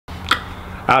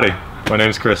Howdy, my name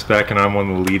is Chris Beck and I'm one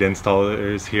of the lead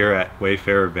installers here at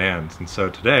Wayfarer Vans. And so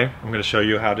today I'm going to show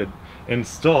you how to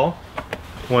install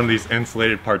one of these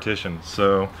insulated partitions.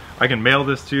 So I can mail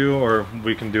this to you or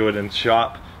we can do it in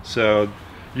shop. So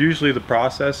usually the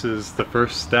process is the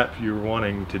first step you're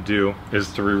wanting to do is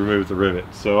to remove the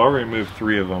rivet. So I'll remove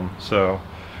 3 of them. So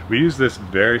we use this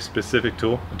very specific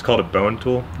tool. It's called a bone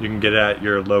tool. You can get it at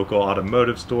your local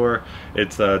automotive store.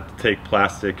 It's to take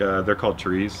plastic, they're called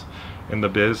trees in the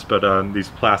biz, but these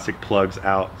plastic plugs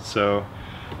out. So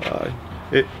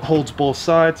it holds both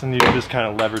sides and you just kind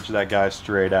of leverage that guy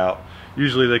straight out.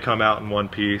 Usually they come out in one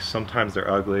piece. Sometimes they're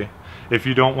ugly. If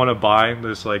you don't want to buy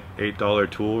this like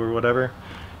 $8 tool or whatever,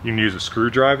 you can use a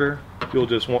screwdriver. You'll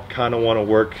just kind of want to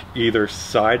work either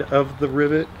side of the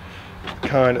rivet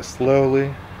kind of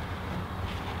slowly.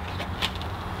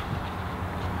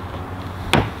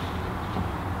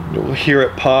 You'll hear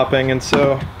it popping, and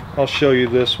so I'll show you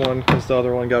this one because the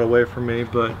other one got away from me,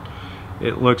 but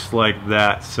it looks like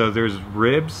that. So there's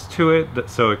ribs to it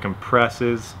so it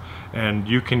compresses, and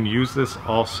you can use this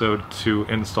also to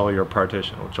install your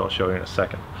partition, which I'll show you in a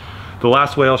second. The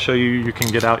last way I'll show you can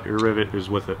get out your rivet is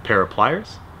with a pair of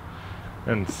pliers.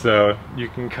 And so you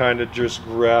can kind of just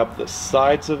grab the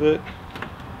sides of it,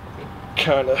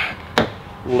 kind of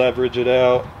leverage it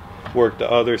out, work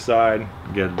the other side,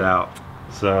 get it out.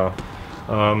 So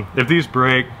if these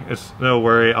break, it's no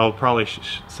worry. I'll probably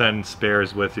send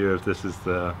spares with you if this is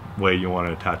the way you want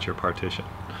to attach your partition.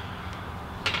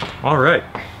 All right,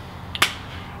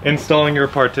 installing your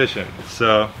partition.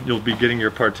 So you'll be getting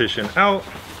your partition out.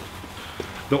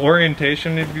 The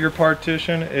orientation of your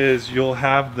partition is you'll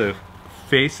have the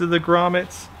face of the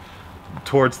grommets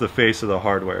towards the face of the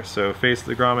hardware. So face of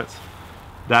the grommets,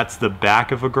 that's the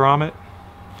back of a grommet.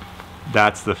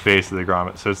 That's the face of the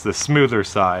grommet, so it's the smoother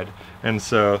side, and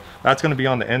so that's going to be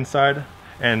on the inside.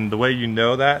 And the way you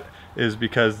know that is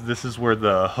because this is where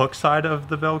the hook side of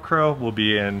the Velcro will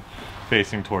be in,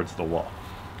 facing towards the wall.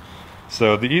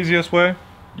 So the easiest way,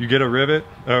 you get a rivet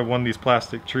or one of these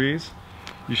plastic trees,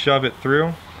 you shove it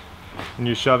through and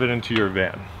you shove it into your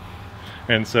van,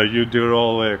 and so you do it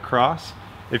all the way across.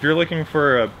 If you're looking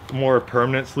for a more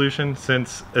permanent solution,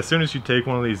 since as soon as you take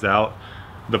one of these out,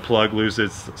 the plug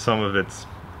loses some of its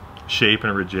shape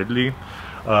and rigidity,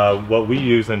 what we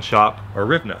use in shop are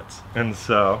rib nuts. And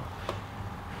so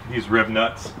these rib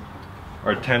nuts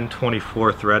are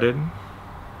 1024 threaded.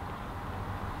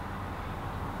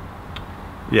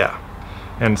 Yeah,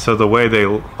 and so the way they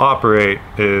operate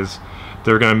is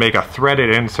they're going to make a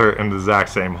threaded insert in the exact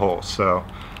same hole. So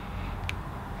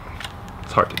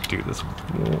it's hard to do this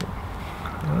with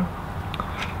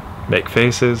make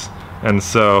faces. And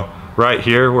so right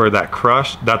here where that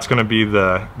crush, that's going to be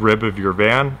the rib of your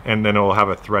van, and then it will have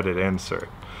a threaded insert.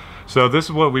 So this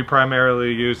is what we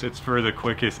primarily use. It's for the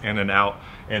quickest in and out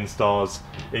installs.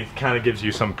 It kind of gives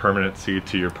you some permanency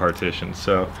to your partition.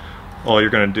 So all you're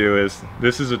going to do is,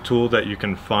 this is a tool that you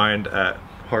can find at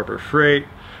Harbor Freight.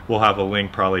 We'll have a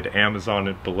link probably to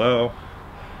Amazon below.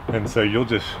 And so you'll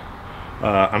just,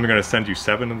 I'm going to send you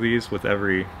 7 of these with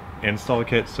every install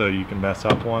kit so you can mess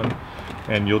up one,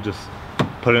 and you'll just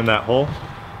put in that hole,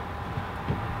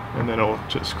 and then it'll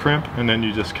just crimp, and then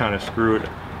you just kind of screw it.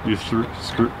 You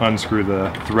unscrew the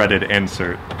threaded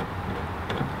insert.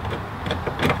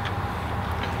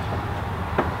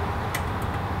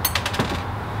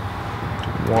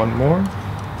 One more.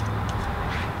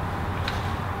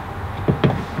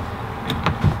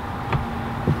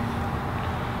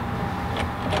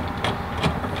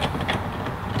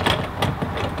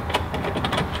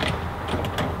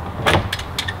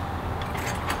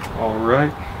 All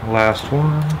right, last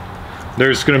one.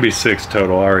 There's going to be 6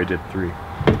 total. I already did 3.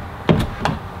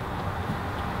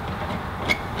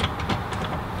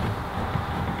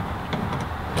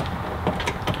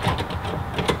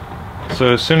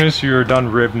 So as soon as you're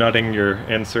done rib nutting your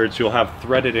inserts, you'll have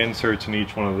threaded inserts in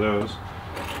each one of those,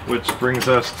 which brings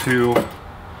us to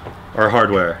our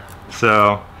hardware.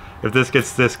 So if this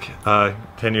gets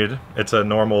discontinued, it's a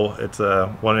normal, it's a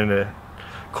 1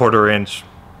 1/4 inch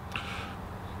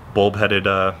bulb-headed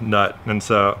nut, and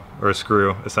so, or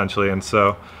screw essentially, and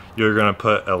so you're going to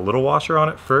put a little washer on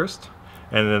it first,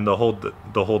 and then they'll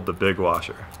hold the big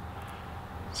washer.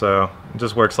 So it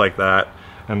just works like that,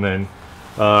 and then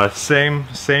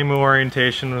same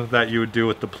orientation that you would do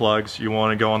with the plugs. You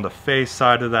want to go on the face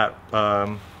side of that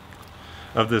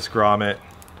of this grommet.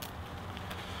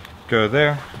 Go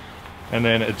there, and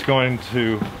then it's going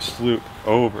to sloop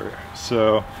over,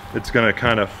 so it's going to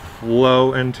kind of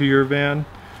flow into your van.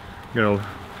 You're gonna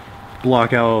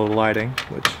block out all the lighting,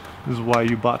 which is why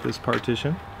you bought this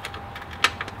partition.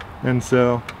 And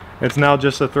so it's now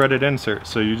just a threaded insert,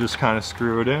 so you just kind of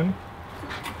screw it in.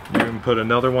 You can put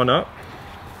another one up,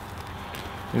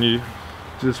 and you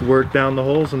just work down the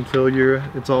holes until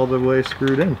it's all the way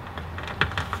screwed in.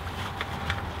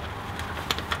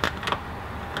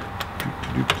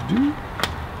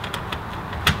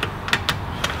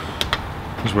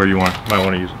 This is where you might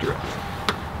want to use a drill.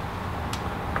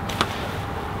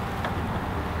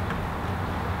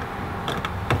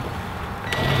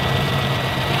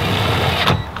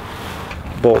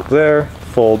 Bolt there,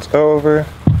 folds over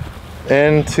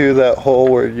into that hole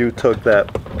where you took that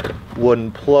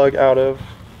wooden plug out of,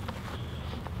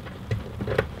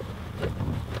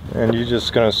 and you're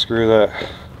just going to screw that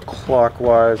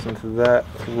clockwise into that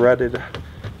threaded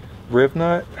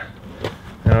Rivenut,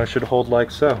 and it should hold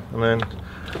like so. And then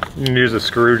you can use a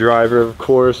screwdriver, of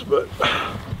course, but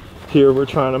here we're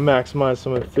trying to maximize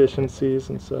some efficiencies,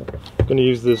 and so I'm going to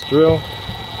use this drill.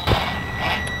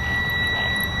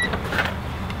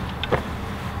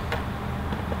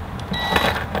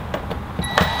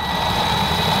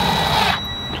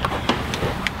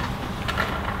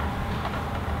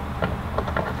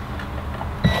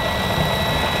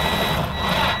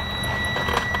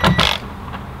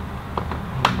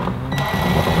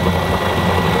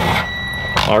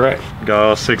 Alright, got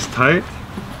all 6 tight.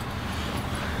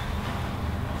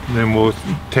 And then we'll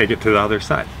take it to the other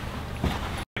side.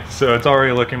 So it's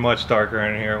already looking much darker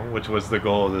in here, which was the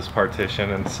goal of this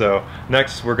partition. And so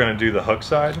next we're going to do the hook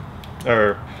side,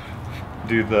 or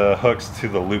do the hooks to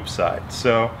the loop side.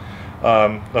 So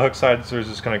the hook sides are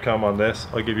just going to come on this.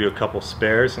 I'll give you a couple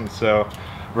spares, and so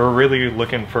we're really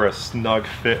looking for a snug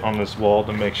fit on this wall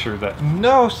to make sure that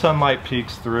no sunlight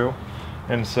peeks through.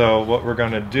 And so what we're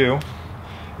going to do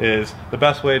is, the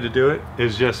best way to do it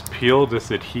is just peel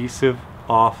this adhesive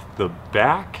off the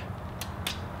back,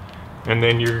 and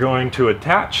then you're going to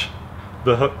attach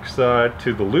the hook side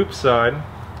to the loop side,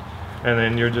 and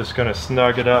then you're just going to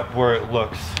snug it up where it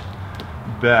looks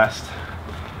best.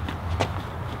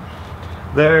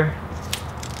 There.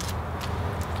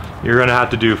 You're going to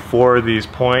have to do 4 of these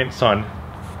points,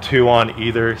 2 on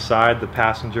either side, the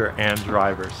passenger and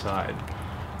driver side.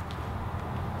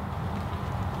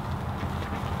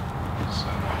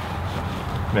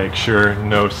 Make sure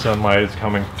no sunlight is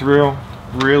coming through.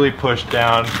 Really push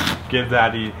down, give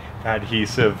that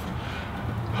adhesive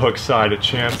hook side a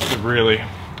chance to really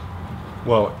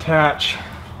well attach.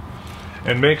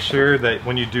 And make sure that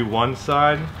when you do one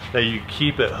side, that you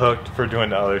keep it hooked for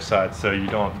doing the other side, so you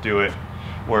don't do it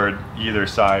where either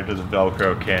side of the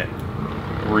Velcro can't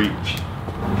reach.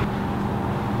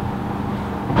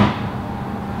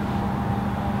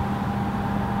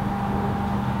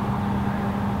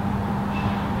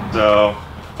 So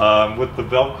with the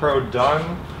Velcro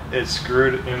done, it's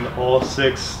screwed in all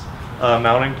 6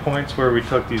 mounting points where we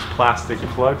took these plastic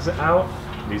plugs out,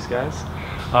 these guys.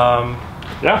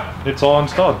 Yeah, it's all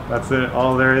installed. That's it,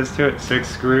 all there is to it. 6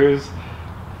 screws,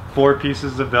 4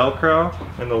 pieces of Velcro,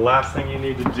 and the last thing you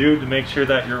need to do to make sure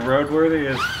that you're roadworthy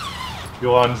is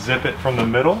you'll unzip it from the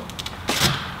middle.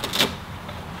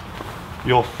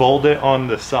 You'll fold it on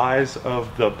the size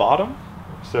of the bottom,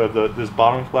 so this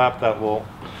bottom flap that will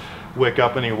wick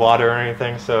up any water or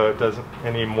anything, so it doesn't,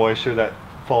 any moisture that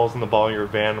falls in the bottom of your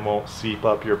van won't seep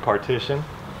up your partition.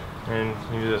 And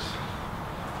you just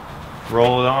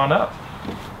roll it on up.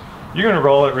 You're going to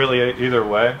roll it really either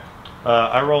way.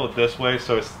 I roll it this way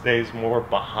so it stays more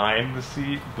behind the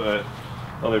seat, but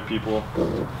other people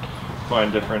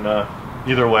find different,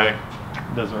 either way,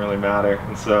 it doesn't really matter.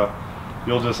 And so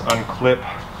you'll just unclip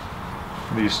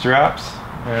these straps,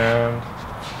 and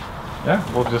yeah,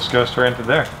 we'll just go straight into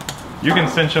there. You can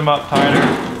cinch them up tighter,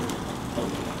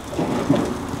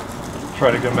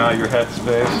 try to get them out of your head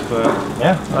space, but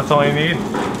yeah, that's all you need.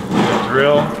 A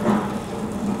drill,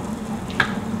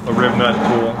 a Rivenut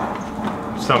tool,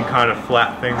 some kind of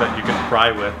flat thing that you can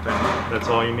pry with, and that's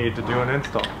all you need to do an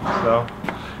install. So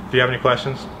if you have any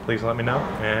questions, please let me know,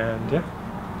 and yeah,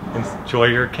 enjoy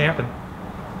your camping.